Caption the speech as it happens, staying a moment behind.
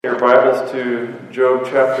Your Bibles to Job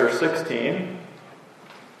chapter 16.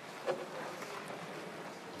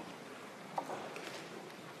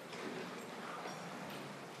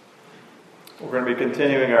 We're going to be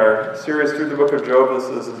continuing our series through the book of Job. This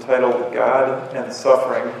is entitled God and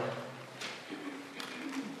Suffering.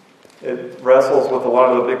 It wrestles with a lot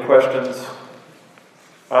of the big questions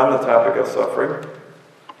on the topic of suffering.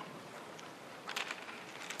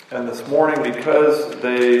 And this morning, because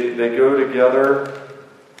they go together,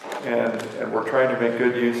 and we're trying to make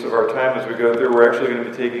good use of our time as we go through, we're actually going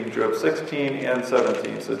to be taking Job 16 and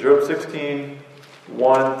 17. So Job 16,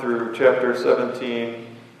 1 through chapter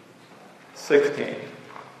 17, 16.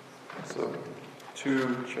 So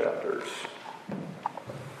 2 chapters.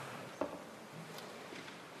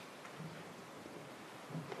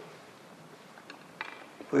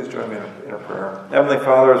 Please join me in a prayer. Heavenly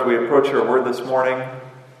Father, as we approach your word this morning,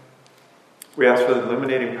 we ask for the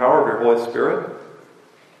illuminating power of your Holy Spirit.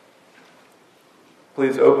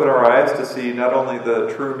 Please open our eyes to see not only the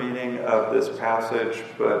true meaning of this passage,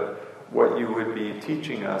 but what you would be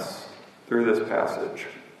teaching us through this passage.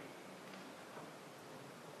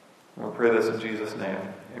 And we pray this in Jesus' name.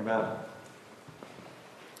 Amen.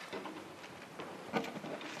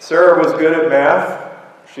 Sarah was good at math.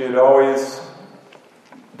 She had always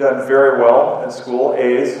done very well in school,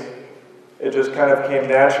 A's. It just kind of came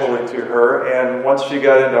naturally to her. And once she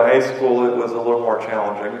got into high school, it was a little more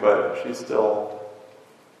challenging, but she still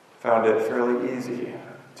found it fairly easy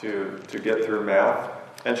to get through math.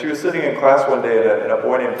 And she was sitting in class one day, and a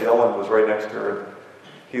boy named Dylan was right next to her.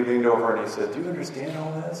 He leaned over and he said, "Do you understand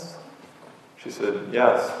all this?" She said,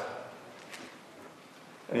 "Yes."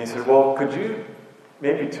 And he said, "Well, could you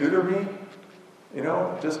maybe tutor me? You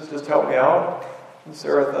know, just help me out?" And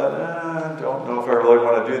Sarah thought, I don't know if I really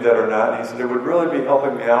want to do that or not. And he said, "It would really be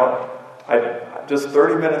helping me out. Just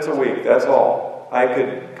 30 minutes a week, that's all. I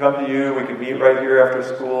could come to you, we could meet right here after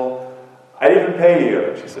school. I'd even pay you."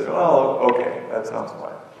 And she said, "Well, okay, that sounds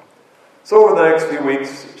fine." So over the next few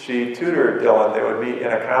weeks, she tutored Dylan. They would meet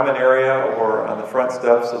in a common area or on the front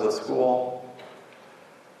steps of the school.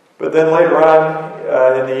 But then later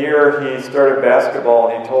on in the year, he started basketball,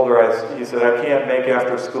 and he told her, he said, "I can't make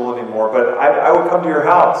after school anymore, but I would come to your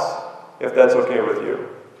house if that's okay with you."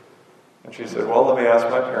 And she said, "Well, let me ask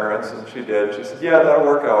my parents." And she did. She said, "Yeah, that'll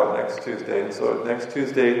work out next Tuesday." And so next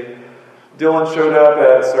Tuesday, Dylan showed up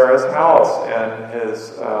at Sarah's house, and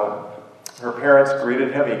her parents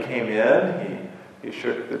greeted him. He came in, he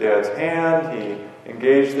shook the dad's hand, he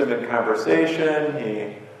engaged them in conversation,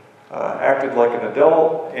 he acted like an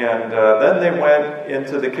adult, and then they went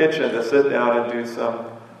into the kitchen to sit down and do some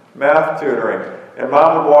math tutoring. And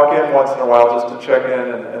Mom would walk in once in a while just to check in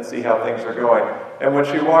and see how things are going. And when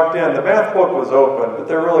she walked in, the math book was open, but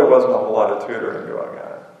there really wasn't a whole lot of tutoring going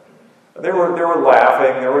on. They were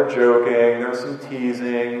laughing, they were joking, there was some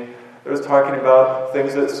teasing, there was talking about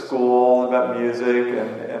things at school, about music,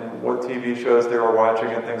 and what TV shows they were watching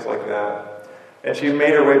and things like that. And she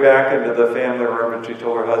made her way back into the family room, and she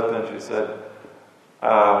told her husband, she said,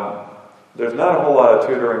 "There's not a whole lot of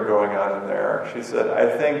tutoring going on in there." She said, "I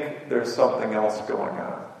think there's something else going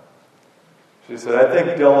on." She said, "I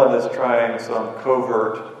think Dylan is trying some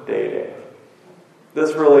covert dating.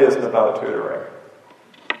 This really isn't about tutoring.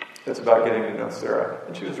 It's about getting to know Sarah."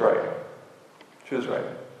 And she was right. She was right.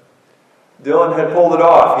 Dylan had pulled it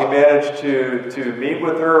off. He managed to meet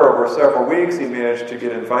with her over several weeks. He managed to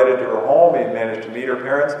get invited to her home. He managed to meet her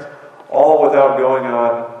parents, all without going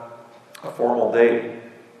on a formal date.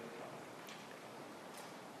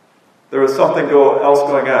 There was something else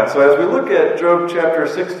going on. So as we look at Job chapter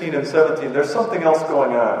 16 and 17, there's something else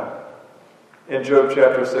going on in Job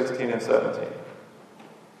chapter 16 and 17.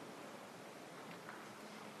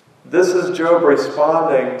 This is Job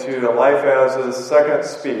responding to Eliphaz's second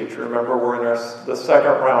speech. Remember, we're in the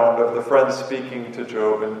second round of the friends speaking to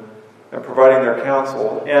Job and providing their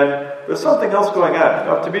counsel. And there's something else going on.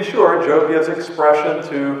 Now, to be sure, Job gives expression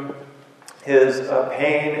to his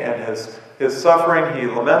pain and his suffering. He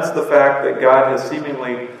laments the fact that God has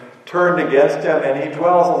seemingly turned against him, and he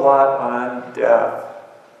dwells a lot on death.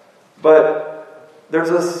 But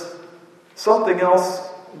there's something else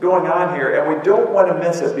going on here, and we don't want to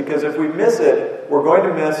miss it, because if we miss it, we're going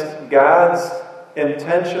to miss God's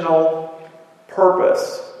intentional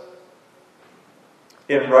purpose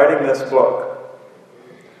in writing this book.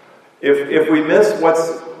 If we miss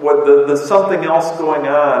the something else going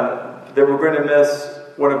on, then we're going to miss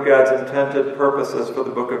one of God's intended purposes for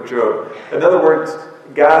the book of Job. In other words,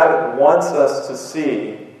 God wants us to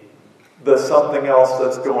see the something else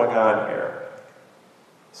that's going on here.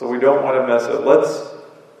 So we don't want to miss it.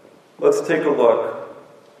 Let's take a look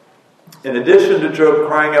In addition to Job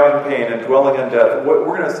crying out in pain and dwelling on death, we're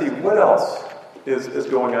going to see what else is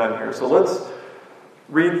going on here. So let's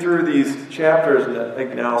read through these chapters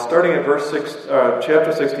now, starting at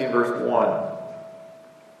chapter 16, verse 1.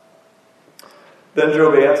 Then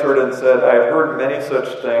Job answered and said, I have heard many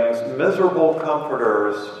such things. Miserable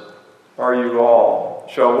comforters are you all.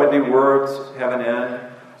 Shall windy words have an end?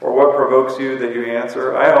 Or what provokes you that you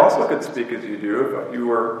answer? I also could speak as you do if you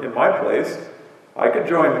were in my place. I could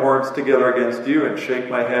join horns together against you and shake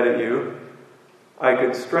my head at you. I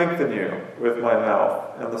could strengthen you with my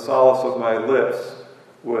mouth, and the solace of my lips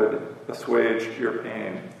would assuage your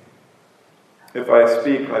pain. If I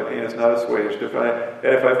speak, my pain is not assuaged. If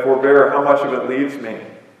I forbear, how much of it leaves me?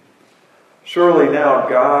 Surely now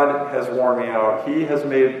God has worn me out. He has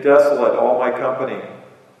made desolate all my company,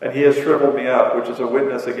 and he has shriveled me up, which is a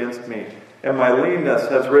witness against me. And my leanness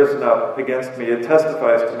has risen up against me. It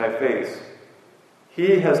testifies to my face.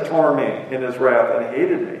 He has torn me in his wrath and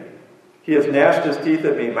hated me. He has gnashed his teeth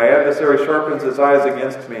at me. My adversary sharpens his eyes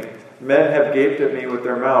against me. Men have gaped at me with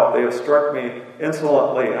their mouth. They have struck me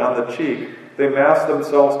insolently on the cheek. They mass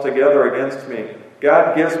themselves together against me.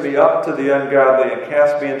 God gives me up to the ungodly and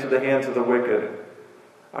casts me into the hands of the wicked.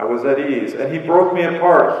 I was at ease, and he broke me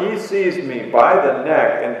apart. He seized me by the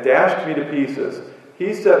neck and dashed me to pieces.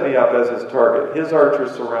 He set me up as his target. His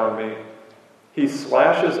archers surround me. He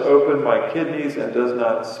slashes open my kidneys and does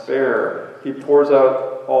not spare. He pours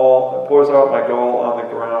out my gall on the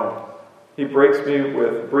ground. He breaks me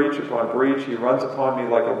with breach upon breach. He runs upon me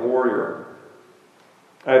like a warrior.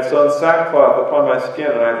 I have sewn sackcloth upon my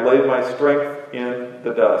skin, and I have laid my strength in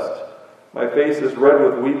the dust. My face is red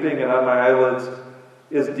with weeping, and on my eyelids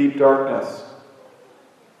is deep darkness.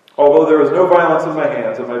 Although there is no violence in my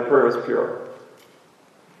hands, and my prayer is pure.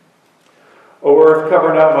 O earth,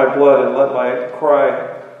 cover not my blood, and let my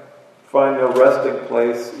cry find no resting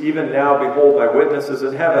place. Even now, behold, my witness is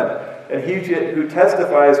in heaven, and he who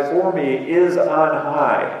testifies for me is on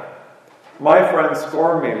high. My friends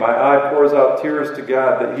scorn me. My eye pours out tears to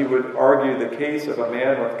God, that he would argue the case of a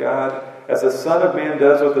man with God, as a son of man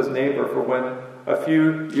does with his neighbor. For when a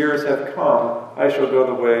few years have come, I shall go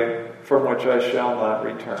the way from which I shall not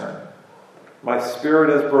return. My spirit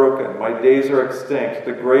is broken. My days are extinct.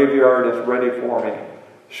 The graveyard is ready for me.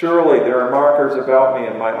 Surely there are markers about me,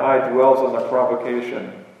 and my eye dwells on the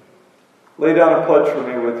provocation. Lay down a pledge for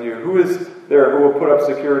me with you. Who is there who will put up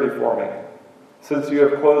security for me? Since you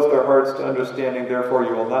have closed their hearts to understanding, therefore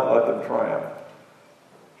you will not let them triumph.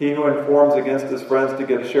 He who informs against his friends to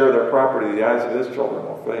get a share of their property, the eyes of his children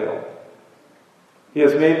will fail. He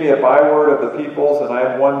has made me a byword of the peoples, and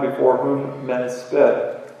I am one before whom men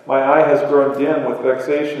spit. My eye has grown dim with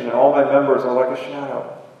vexation, and all my members are like a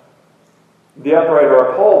shadow. The upright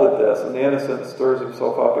are appalled at this, and the innocent stirs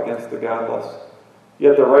himself up against the godless.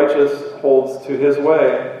 Yet the righteous holds to his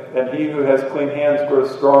way, and he who has clean hands grows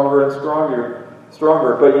stronger and stronger.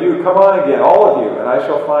 But you, come on again, all of you, and I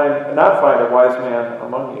shall not find a wise man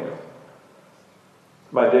among you.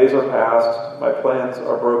 My days are past, my plans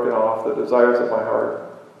are broken off, the desires of my heart.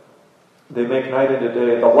 They make night into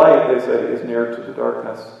day. The light, they say, is near to the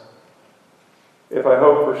darkness. If I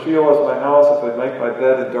hope for Sheol as my house, if I make my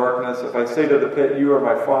bed in darkness, if I say to the pit, you are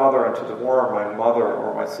my father, and to the worm, my mother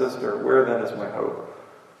or my sister, where then is my hope?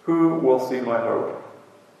 Who will see my hope?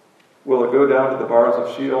 Will it go down to the bars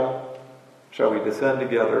of Sheol? Shall we descend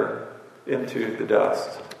together into the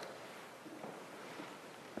dust?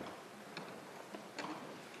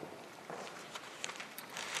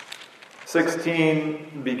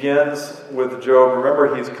 (16) begins with Job.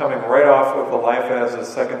 Remember, he's coming right off of Eliphaz's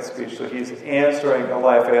second speech, so he's answering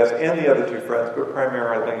Eliphaz and the other two friends, but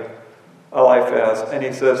primarily Eliphaz. And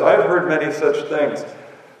he says, I've heard many such things.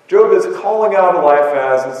 Job is calling out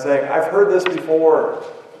Eliphaz and saying, I've heard this before.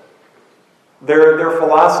 Their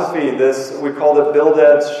philosophy, this, we call it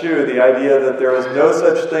Bildad's shoe, the idea that there is no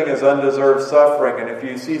such thing as undeserved suffering, and if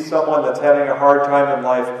you see someone that's having a hard time in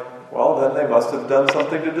life, well, then they must have done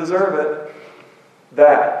something to deserve it.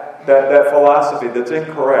 That philosophy that's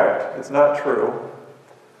incorrect, it's not true,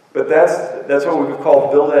 but that's what we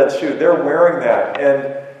call Bildad's shoe. They're wearing that,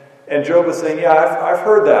 and Job is saying, yeah, I've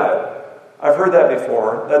heard that. I've heard that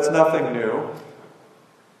before. That's nothing new.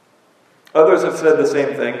 Others have said the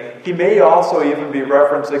same thing. He may also even be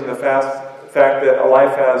referencing the fact that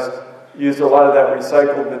Eliphaz used a lot of that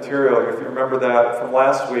recycled material. If you remember that from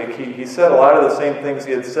last week, he said a lot of the same things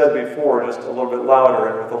he had said before, just a little bit louder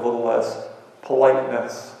and with a little less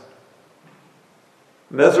politeness.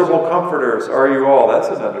 Miserable comforters are you all. That's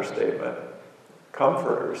an understatement.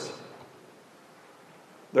 Comforters.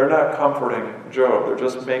 They're not comforting Job. They're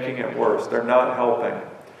just making it worse. They're not helping.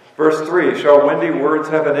 Verse 3, shall windy words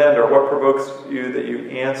have an end, or what provokes you that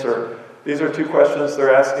you answer? These are two questions.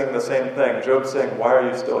 They're asking the same thing. Job's saying, why are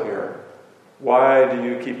you still here? Why do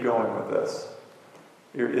you keep going with this?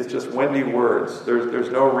 It's just windy words.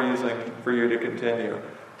 There's no reason for you to continue.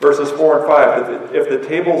 Verses 4 and 5, if the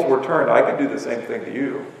tables were turned, I could do the same thing to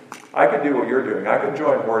you. I could do what you're doing. I could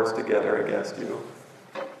join words together against you.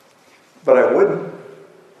 But I wouldn't,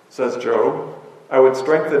 says Job. I would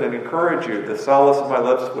strengthen and encourage you. The solace of my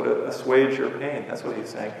lips would assuage your pain. That's what he's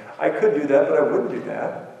saying. I could do that, but I wouldn't do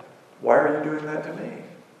that. Why are you doing that to me?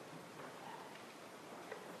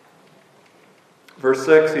 Verse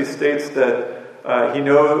 6, he states that he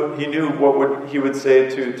knew what he would say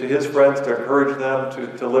to his friends to encourage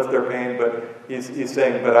them to lift their pain, but he's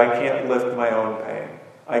saying, but I can't lift my own pain.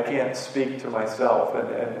 I can't speak to myself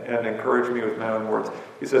and encourage me with my own words.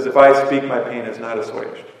 He says, if I speak, my pain is not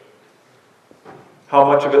assuaged. How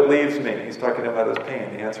much of it leaves me? He's talking about his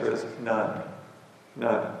pain. The answer is none.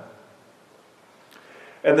 None.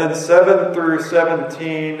 And then 7 through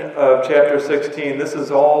 17 of chapter 16, this is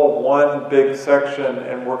all one big section,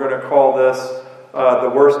 and we're going to call this the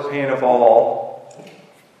worst pain of all.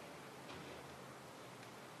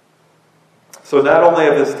 So not only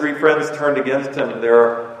have his three friends turned against him,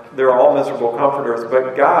 they're all miserable comforters,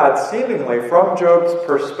 but God, seemingly from Job's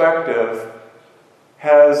perspective,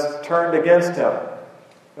 has turned against him.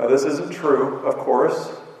 Now this isn't true, of course,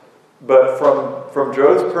 but from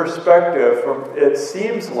Job's perspective, it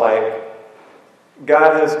seems like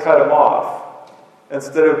God has cut him off.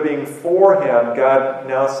 Instead of being for him, God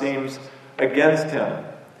now seems against him.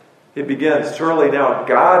 It begins, surely now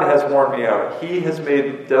God has worn me out. He has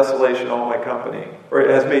made desolation all my company, or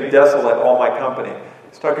has made desolate all my company.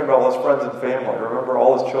 He's talking about all his friends and family. Remember,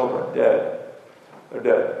 all his children dead. They're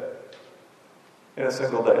dead in a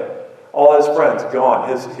single day. All his friends gone.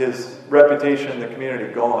 His reputation in the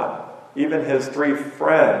community gone. Even his three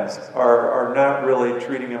friends are not really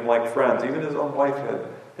treating him like friends. Even his own wife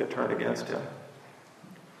had turned against him.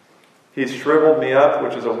 He's shriveled me up,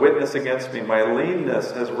 which is a witness against me. My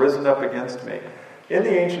leanness has risen up against me. In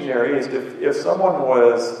the ancient Near East, if someone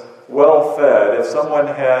was well fed, if someone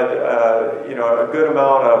had a good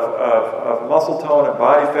amount of muscle tone and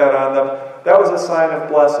body fat on them, that was a sign of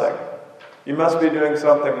blessing. You must be doing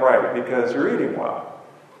something right because you're eating well.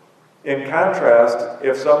 In contrast,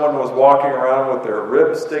 if someone was walking around with their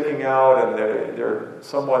ribs sticking out and they're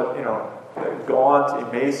somewhat, gaunt,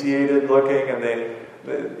 emaciated looking, and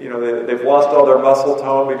they've lost all their muscle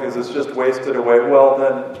tone because it's just wasted away, well,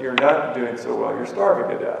 then you're not doing so well. You're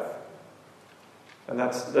starving to death. And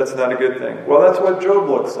that's not a good thing. Well, that's what Job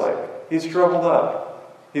looks like. He's shriveled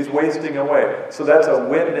up. He's wasting away. So that's a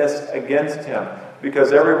witness against him.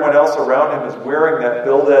 Because everyone else around him is wearing that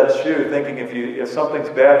Bildad shoe, thinking if something's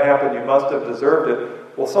bad happened, you must have deserved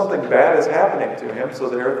it. Well, something bad is happening to him, so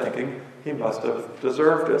they're thinking he must have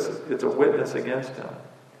deserved this. It's a witness against him.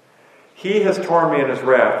 He has torn me in his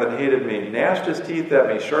wrath and hated me, gnashed his teeth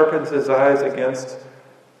at me, sharpens his eyes against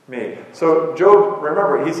me. So Job,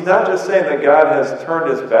 remember, he's not just saying that God has turned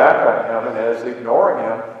his back on him and is ignoring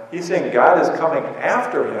him. He's saying God is coming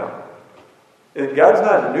after him. And God's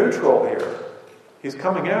not neutral here. He's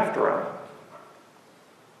coming after him.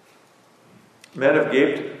 Men have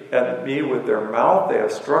gaped at me with their mouth. They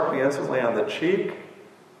have struck me insolently on the cheek.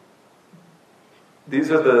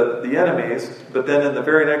 These are the enemies. But then in the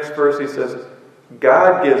very next verse he says,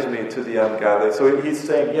 God gives me to the ungodly. So he's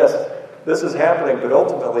saying, yes, this is happening, but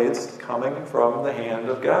ultimately it's coming from the hand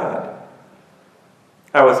of God.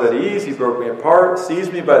 I was at ease. He broke me apart,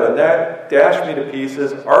 seized me by the neck, dashed me to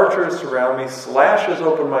pieces. Archers surround me, slashes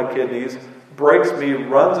open my kidneys, breaks me,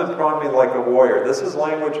 runs upon me like a warrior. This is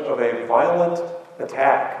language of a violent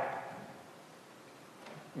attack.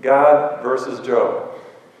 God versus Job.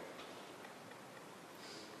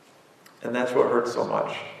 And that's what hurts so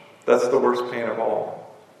much. That's the worst pain of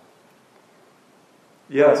all.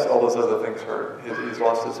 Yes, all those other things hurt. He's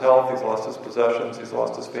lost his health, he's lost his possessions, he's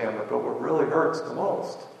lost his family. But what really hurts the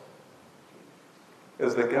most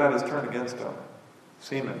is that God has turned against him,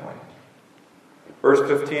 seemingly. Verse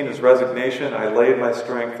 15 is resignation. I laid my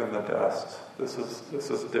strength in the dust. This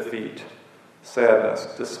is defeat, sadness,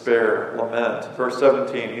 despair, lament. Verse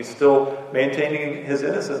 17, he's still maintaining his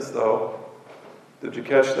innocence, though. Did you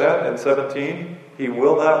catch that? In 17, he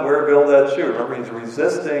will not wear Bildad's shoe. Remember, he's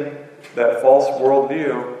resisting that false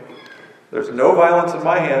worldview. There's no violence in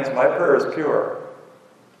my hands. My prayer is pure.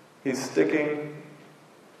 He's sticking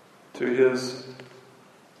to his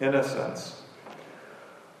innocence.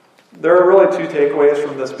 There are really two takeaways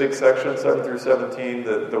from this big section, 7 through 17,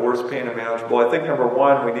 the worst pain imaginable. I think number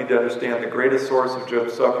one, we need to understand the greatest source of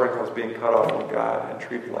Job's suffering was being cut off from God and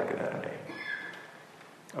treated like an enemy.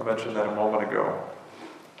 I mentioned that a moment ago.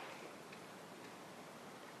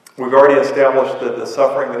 We've already established that the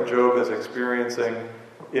suffering that Job is experiencing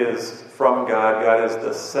is from God. God is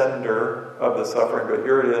the sender of the suffering, but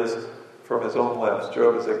here it is from his own lips.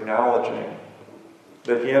 Job is acknowledging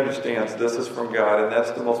that he understands this is from God, and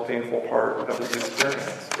that's the most painful part of his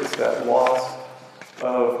experience. It's that loss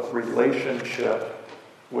of relationship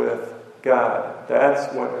with God.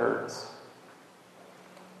 That's what hurts.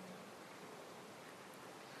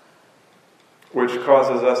 Which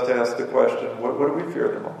causes us to ask the question, what do we fear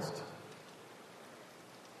the most?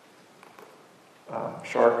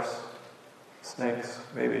 Sharks, snakes,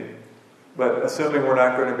 maybe. But assuming we're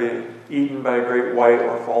not going to be eaten by a great white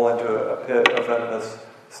or fall into a pit of venomous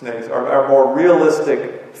snakes, our more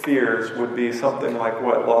realistic fears would be something like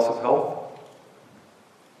what? Loss of health?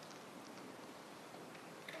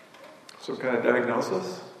 Some kind of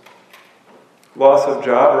diagnosis? Loss of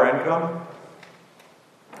job or income?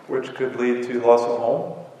 Which could lead to loss of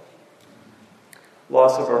home,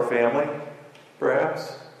 loss of our family,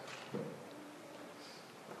 perhaps.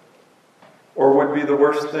 Or would be the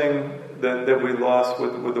worst thing that we lost,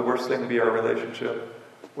 would the worst thing be our relationship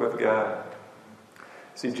with God?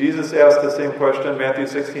 See, Jesus asked the same question, Matthew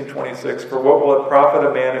 16:26, for what will it profit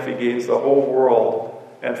a man if he gains the whole world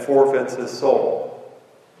and forfeits his soul?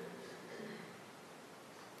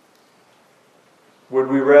 Would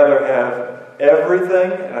we rather have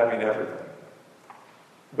everything, and I mean everything,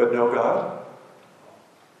 but no God?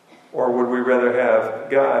 Or would we rather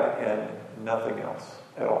have God and nothing else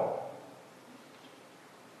at all?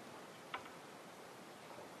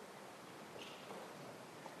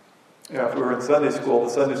 Yeah, if we were in Sunday school, the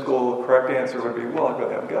Sunday school correct answer would be, well, I've got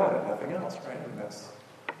to have God and nothing else, right? And that's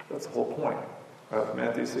the whole point of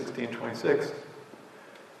Matthew 16:26.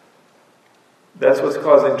 That's what's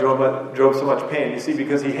causing Job so much pain. You see,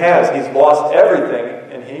 because he's lost everything,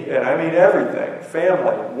 and I mean everything.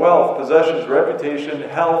 Family, wealth, possessions, reputation,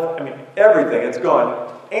 health, I mean everything. It's gone.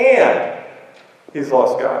 And he's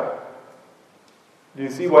lost God. Do you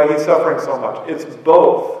see why he's suffering so much? It's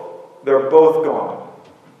both. They're both gone.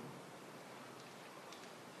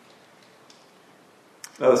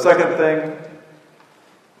 Now the second thing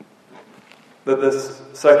that this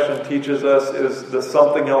section teaches us is there's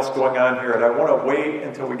something else going on here. And I want to wait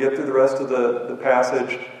until we get through the rest of the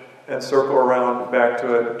passage and circle around back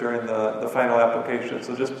to it during the final application.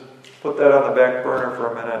 So just put that on the back burner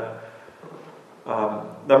for a minute.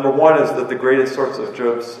 Number one is that the greatest source of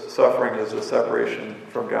Job's suffering is the separation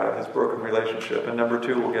from God, his broken relationship. And number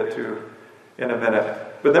two we'll get to in a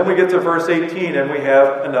minute. But then we get to verse 18 and we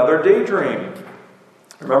have another daydream.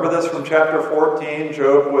 Remember this from chapter 14?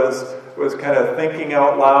 Job was kind of thinking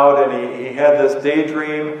out loud, and he had this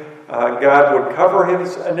daydream. God would cover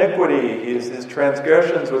his iniquity. His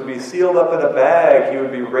transgressions would be sealed up in a bag. He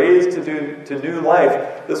would be raised to new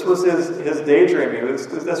life. This was his daydream.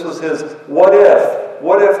 This was his what if.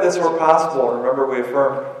 What if this were possible? And remember, we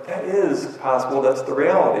affirm that is possible. That's the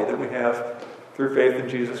reality that we have through faith in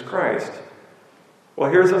Jesus Christ.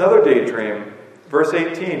 Well, here's another daydream. Verse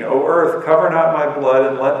 18, O earth, cover not my blood,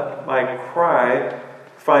 and let my cry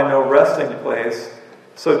find no resting place.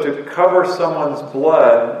 So to cover someone's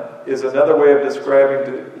blood is another way of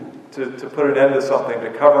describing to put an end to something,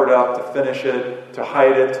 to cover it up, to finish it, to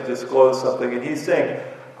hide it, to disclose something. And he's saying,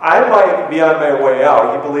 I might be on my way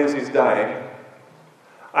out. He believes he's dying.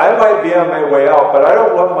 I might be on my way out, but I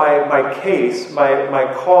don't want my case,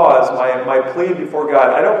 my cause, my plea before God,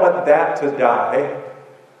 I don't want that to die.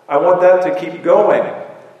 I want that to keep going.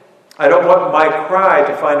 I don't want my cry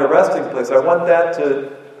to find a resting place. I want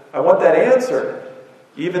that answered,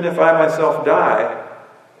 even if I myself die.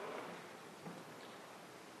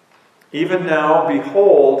 Even now,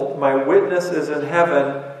 behold, my witness is in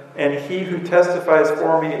heaven, and he who testifies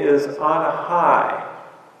for me is on high.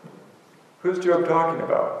 Who's Job talking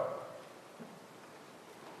about?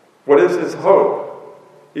 What is his hope?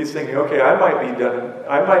 He's thinking, okay, I might be done.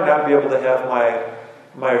 I might not be able to have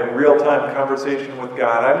my real-time conversation with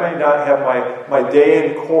God. I may not have my day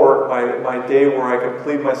in court, my day where I can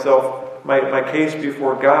plead my case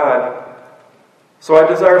before God. So I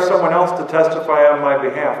desire someone else to testify on my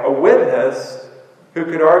behalf. A witness who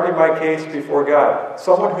could argue my case before God.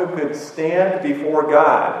 Someone who could stand before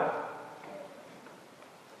God.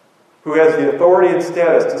 Who has the authority and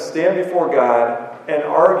status to stand before God and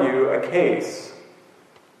argue a case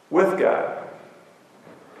with God.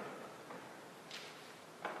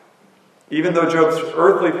 Even though Job's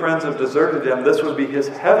earthly friends have deserted him, this would be his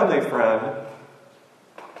heavenly friend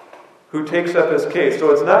who takes up his case.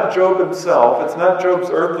 So it's not Job himself, it's not Job's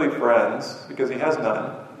earthly friends, because he has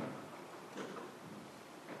none.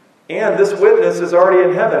 And this witness is already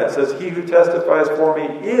in heaven. It says, he who testifies for me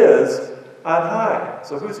is on high.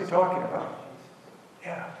 So who's he talking about?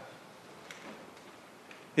 Yeah.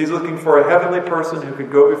 He's looking for a heavenly person who could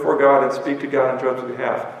go before God and speak to God on Job's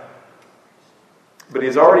behalf. But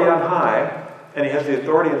he's already on high, and he has the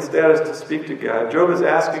authority and status to speak to God. Job is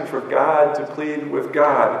asking for God to plead with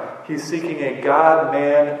God. He's seeking a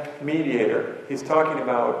God-man mediator. He's talking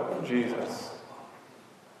about Jesus.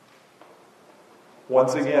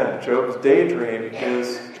 Once again, Job's daydream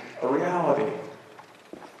is a reality.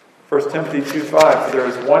 1 Timothy 2:5, for there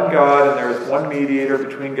is one God and there is one mediator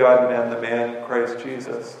between God and men, the man Christ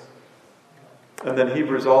Jesus. And then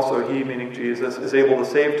Hebrews also, he, meaning Jesus, is able to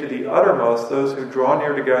save to the uttermost those who draw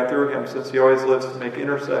near to God through him, since he always lives to make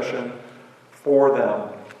intercession for them.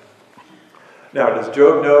 Now, does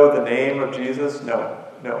Job know the name of Jesus? No.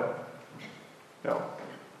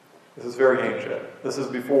 This is very ancient. This is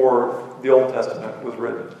before the Old Testament was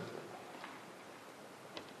written.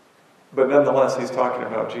 But nonetheless, he's talking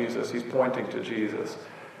about Jesus. He's pointing to Jesus.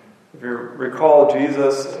 If you recall,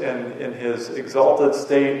 Jesus in his exalted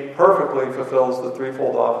state perfectly fulfills the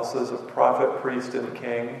threefold offices of prophet, priest, and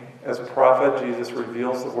king. As prophet, Jesus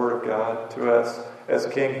reveals the word of God to us. As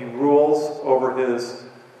king, he rules over his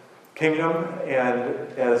kingdom.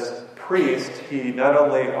 And as priest, he not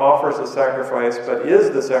only offers the sacrifice, but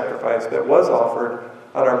is the sacrifice that was offered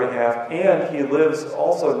on our behalf. And he lives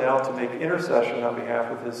also now to make intercession on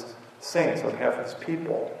behalf of his saints, on behalf of his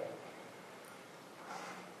people.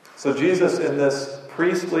 So Jesus, in this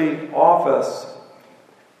priestly office,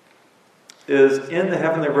 is in the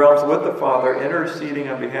heavenly realms with the Father, interceding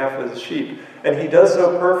on behalf of his sheep. And he does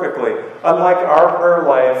so perfectly. Unlike our prayer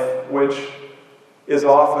life, which is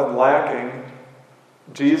often lacking,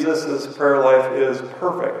 Jesus' prayer life is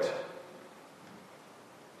perfect.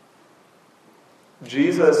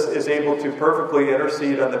 Jesus is able to perfectly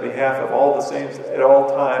intercede on the behalf of all the saints at all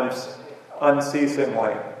times,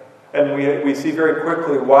 unceasingly. And we see very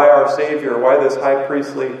quickly why our Savior, why this high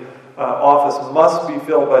priestly office must be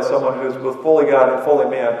filled by someone who is both fully God and fully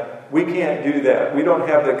man. We can't do that. We don't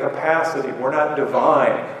have the capacity. We're not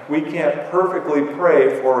divine. We can't perfectly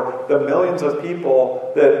pray for the millions of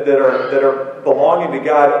people that are belonging to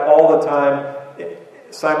God all the time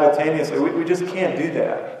simultaneously. We just can't do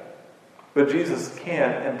that. But Jesus can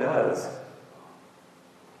and does.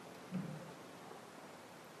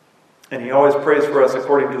 And he always prays for us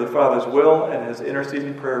according to the Father's will, and his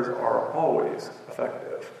interceding prayers are always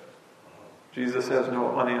effective. Jesus has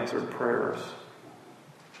no unanswered prayers.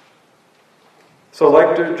 So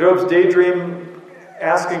like Job's daydream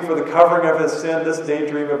asking for the covering of his sin, this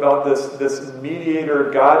daydream about this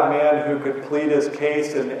mediator, God-man who could plead his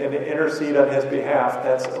case and intercede on his behalf,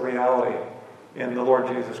 that's a reality in the Lord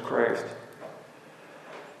Jesus Christ.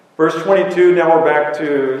 Verse 22, now we're back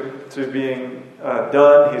to being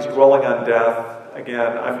done. He's dwelling on death.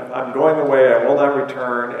 Again, I'm going away, I will not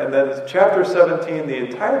return. And then chapter 17, the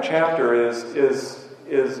entire chapter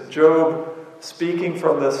is Job speaking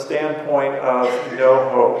from the standpoint of no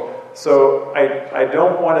hope. So I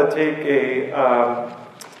don't want to take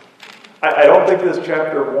I don't think this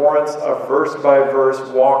chapter warrants a verse-by-verse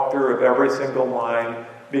walkthrough of every single line,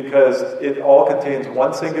 because it all contains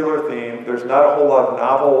one singular theme. There's not a whole lot of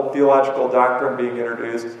novel theological doctrine being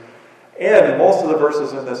introduced. And most of the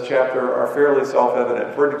verses in this chapter are fairly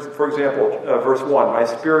self-evident. For example, verse 1, my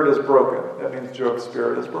spirit is broken. That means Job's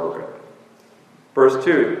spirit is broken. Verse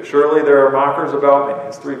 2, surely there are mockers about me.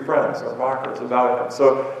 His three friends are mockers about him.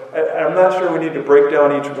 So I'm not sure we need to break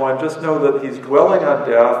down each one. Just know that he's dwelling on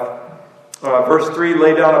death. Verse 3,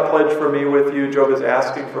 lay down a pledge for me with you. Job is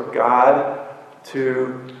asking for God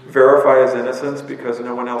to verify his innocence because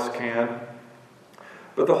no one else can.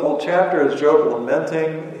 But the whole chapter is Job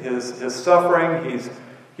lamenting his suffering.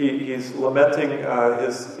 He's lamenting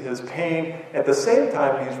his pain. At the same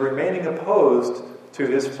time, he's remaining opposed to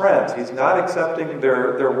his friends. He's not accepting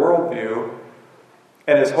their worldview.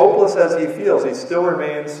 And as hopeless as he feels, he still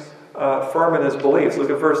remains firm in his beliefs. Look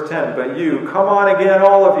at verse 10. But you, come on again,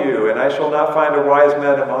 all of you, and I shall not find a wise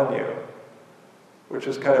man among you. Which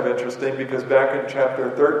is kind of interesting, because back in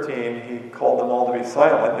chapter 13, he called them all to be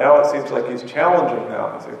silent. Now it seems like he's challenging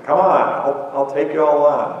them. He's saying, come on, I'll take you all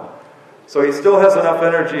on. So he still has enough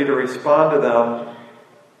energy to respond to them.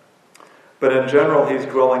 But in general, he's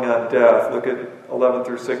dwelling on death. Look at 11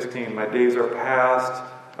 through 16. My days are past.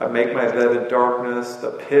 I make my bed in darkness,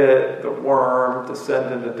 the pit, the worm,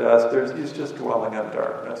 descend into dust. He's just dwelling on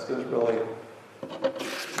darkness. There's really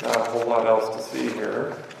not a whole lot else to see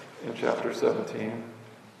here in chapter 17.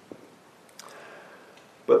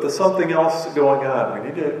 But there's something else going on.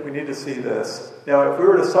 We need to see this. Now, if we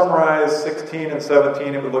were to summarize 16 and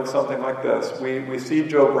 17, it would look something like this. We see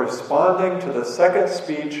Job responding to the second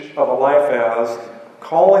speech of Eliphaz,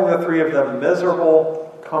 calling the three of them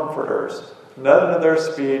miserable comforters. None of their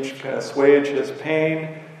speech can assuage his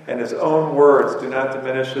pain, and his own words do not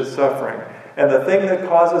diminish his suffering. And the thing that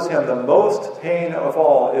causes him the most pain of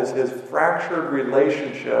all is his fractured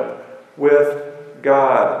relationship with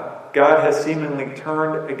God. God has seemingly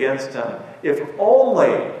turned against him. If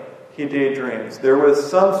only, he daydreams, there was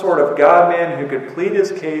some sort of God-man who could plead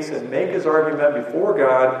his case and make his argument before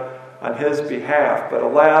God on his behalf. But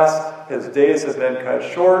alas, his days have been cut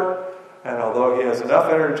short, and although he has enough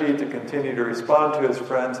energy to continue to respond to his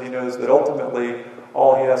friends, he knows that ultimately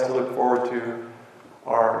all he has to look forward to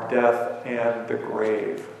are death and the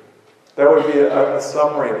grave. That would be a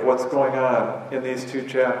summary of what's going on in these two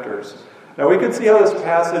chapters. Now we can see how this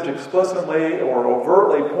passage explicitly or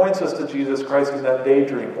overtly points us to Jesus Christ in that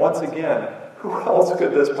daydream. Once again, who else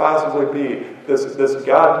could this possibly be? This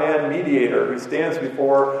God-man mediator who stands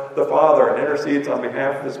before the Father and intercedes on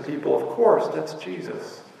behalf of his people. Of course, that's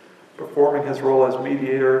Jesus, performing his role as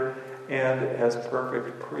mediator and as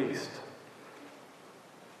perfect priest.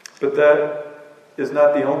 But that is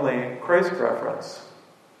not the only Christ reference.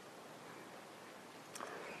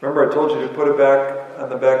 Remember, I told you to put it back on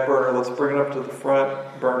the back burner. Let's bring it up to the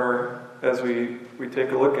front burner as we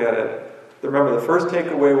take a look at it. Remember, the first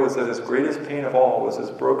takeaway was that his greatest pain of all was his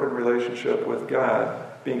broken relationship with God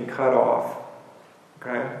being cut off.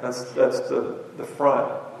 Okay? That's the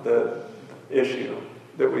front, the issue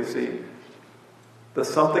that we see. The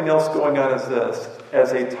something else going on is this.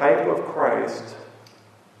 As a type of Christ,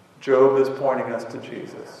 Job is pointing us to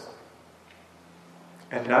Jesus.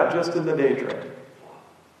 And not just in the daydream.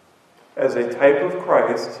 As a type of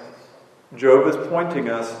Christ, Job is pointing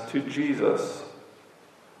us to Jesus.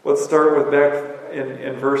 Let's start with back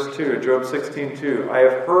in verse 2, Job 16:2. I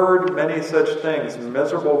have heard many such things.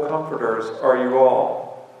 Miserable comforters are you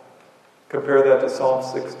all. Compare that to Psalm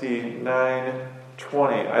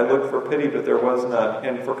 69:20. I looked for pity, but there was none,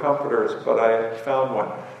 and for comforters, but I found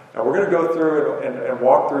one. Now we're going to go through and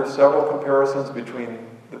walk through several comparisons between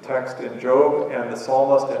the text in Job and the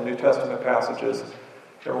psalmist and New Testament passages.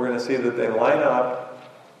 And we're going to see that they line up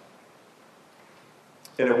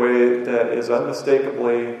in a way that is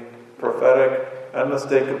unmistakably prophetic,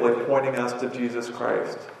 unmistakably pointing us to Jesus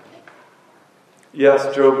Christ. Yes,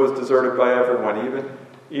 Job was deserted by everyone.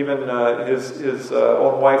 Even his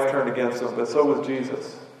own wife turned against him, but so was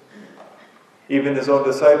Jesus. Even his own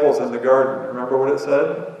disciples in the garden. Remember what it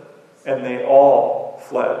said? And they all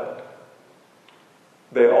fled.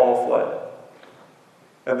 They all fled.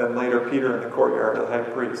 And then later, Peter in the courtyard of the high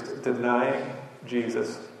priest, denying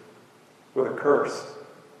Jesus with a curse.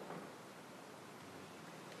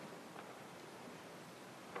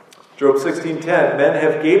 Job 16:10, men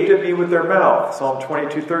have gaped at me with their mouth. Psalm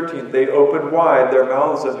 22:13, they opened wide their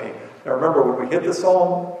mouths at me. Now remember, when we hit the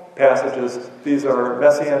psalm passages, these are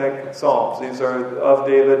messianic psalms. These are of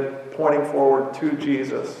David pointing forward to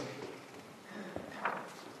Jesus.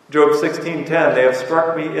 Job 16:10, they have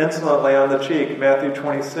struck me insolently on the cheek. Matthew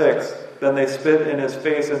 26, then they spit in his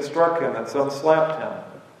face and struck him, and some slapped him.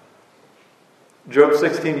 Job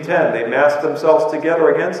 16:10, they massed themselves together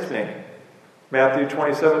against me. Matthew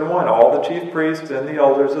 27:1, all the chief priests and the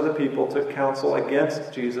elders of the people took counsel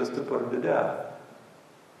against Jesus to put him to death.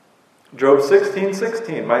 Job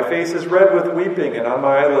 16:16, my face is red with weeping, and on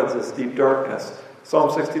my eyelids is deep darkness. Psalm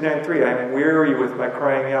 69:3, I am weary with my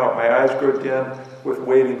crying out. My eyes grow dim with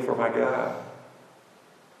waiting for my God.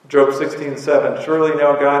 Job 16:7, surely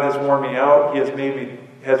now God has worn me out. He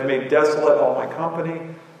has made desolate all my company.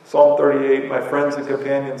 Psalm 38, my friends and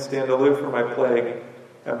companions stand aloof from my plague,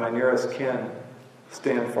 and my nearest kin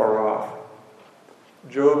stand far off.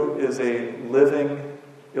 Job is a living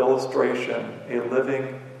illustration, a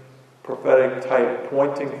living prophetic type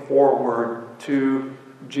pointing forward to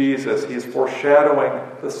Jesus. He is foreshadowing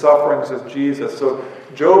the sufferings of Jesus. So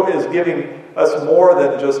Job is giving us more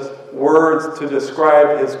than just words to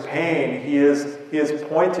describe his pain. He is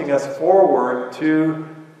pointing us forward to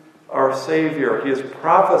our Savior. He is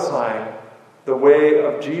prophesying the way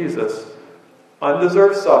of Jesus.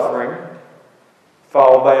 Undeserved suffering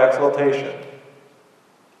followed by exaltation.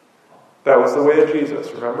 That was the way of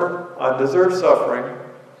Jesus, remember? Undeserved suffering,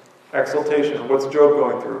 exaltation. What's Job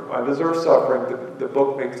going through? Undeserved suffering. The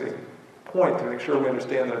book makes a point to make sure we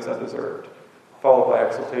understand that it's undeserved. followed by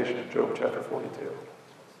exaltation in Job chapter 42.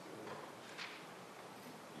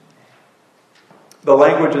 The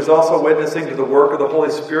language is also witnessing to the work of the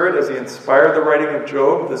Holy Spirit as he inspired the writing of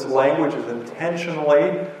Job. This language is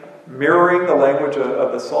intentionally mirroring the language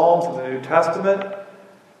of the Psalms and the New Testament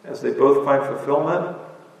as they both find fulfillment.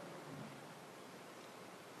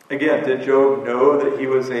 Again, did Job know that he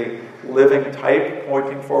was a living type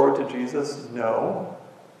pointing forward to Jesus? No.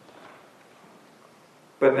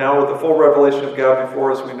 But now with the full revelation of God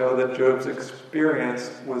before us, we know that Job's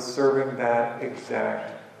experience was serving that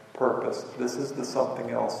exact purpose. This is the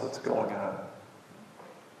something else that's going on.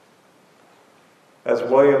 As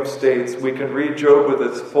Williams states, we can read Job with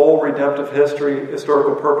its full redemptive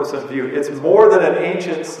historical purpose in view. It's more than an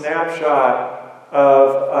ancient snapshot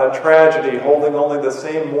of a tragedy holding only the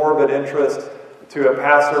same morbid interest to a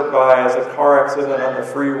passerby as a car accident on the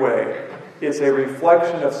freeway. It's a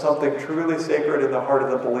reflection of something truly sacred in the heart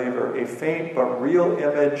of the believer, a faint but real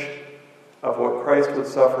image of what Christ would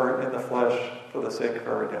suffer in the flesh for the sake of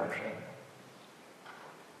our redemption.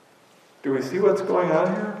 Do we see what's going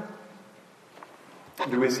on here?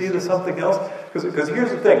 Do we see there's something else? Because here's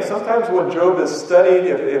the thing. Sometimes when Job is studied,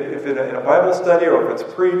 if in a Bible study or if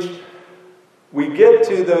it's preached, we get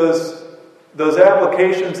to those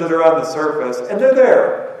applications that are on the surface, and they're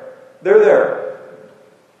there. They're there.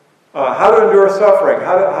 How to endure suffering.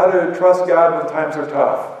 How to trust God when times are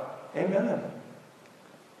tough. Amen.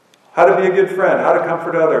 How to be a good friend. How to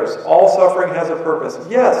comfort others. All suffering has a purpose.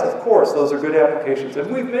 Yes, of course, those are good applications. And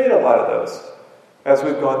we've made a lot of those as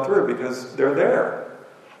we've gone through because they're there.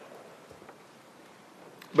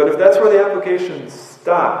 But if that's where the application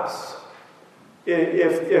stops,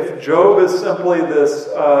 if Job is simply this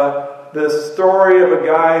story of a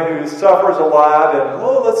guy who suffers a lot and,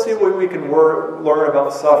 let's see what we can learn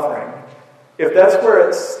about suffering. If that's where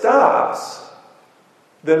it stops,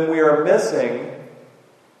 then we are missing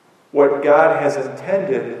what God has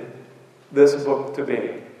intended this book to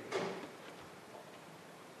be.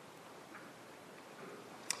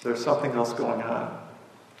 There's something else going on.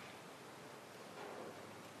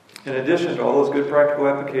 In addition to all those good practical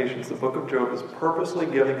applications, the book of Job is purposely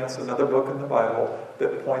giving us another book in the Bible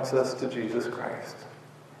that points us to Jesus Christ.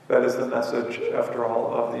 That is the message, after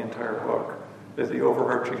all, of the entire book, is the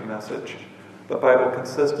overarching message. The Bible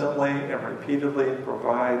consistently and repeatedly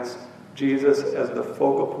provides Jesus as the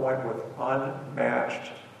focal point with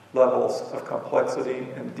unmatched levels of complexity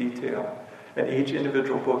and detail. And each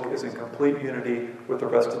individual book is in complete unity with the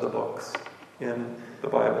rest of the books in the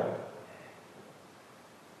Bible.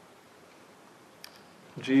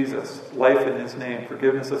 Jesus, life in his name,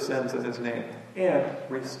 forgiveness of sins in his name, and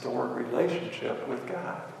restored relationship with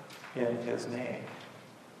God in his name.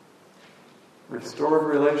 Restored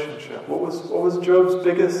relationship. What was Job's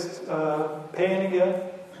biggest pain again?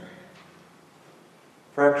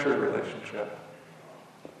 Fractured relationship.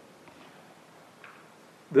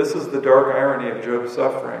 This is the dark irony of Job's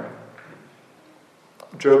suffering.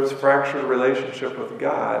 Job's fractured relationship with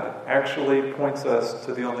God actually points us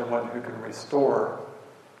to the only one who can restore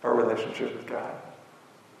our relationship with God.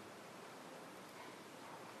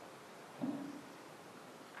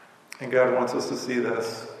 And God wants us to see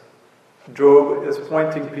this. Job is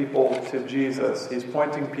pointing people to Jesus. He's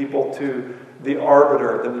pointing people to the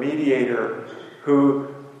arbiter, the mediator, who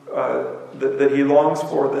that he longs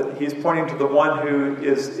for. That he's pointing to the one who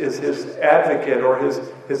is his advocate or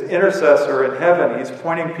his intercessor in heaven. He's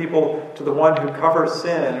pointing people to the one who covers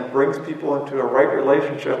sin and brings people into a right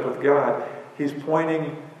relationship with God. He's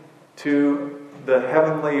pointing to the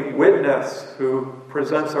heavenly witness who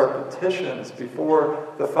presents our petitions before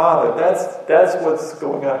the Father. That's what's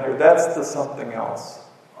going on here. That's the something else.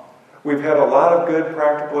 We've had a lot of good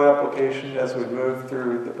practical application as we move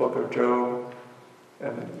through the book of Job.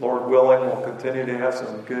 And Lord willing, we'll continue to have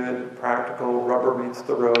some good practical rubber meets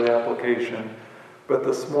the road application. But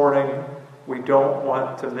this morning, we don't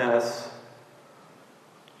want to miss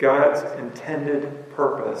God's intended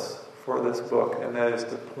purpose for this book, and that is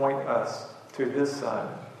to point us to his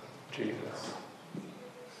Son, Jesus.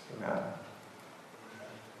 Amen.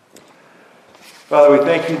 Father, we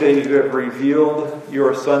thank you that you have revealed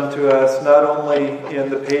your Son to us, not only in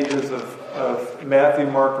the pages of Matthew,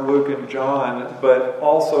 Mark, Luke, and John, but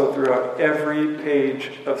also throughout every page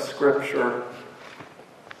of Scripture.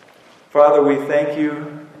 Father, we thank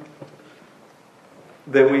you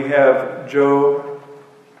that we have Job,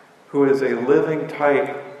 who is a living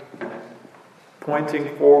type,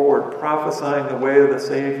 pointing forward, prophesying the way of the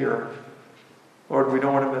Savior. Lord, we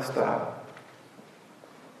don't want to miss that.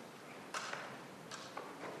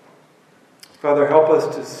 Father, help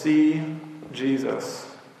us to see Jesus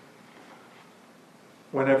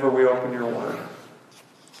whenever we open your word.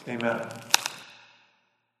 Amen.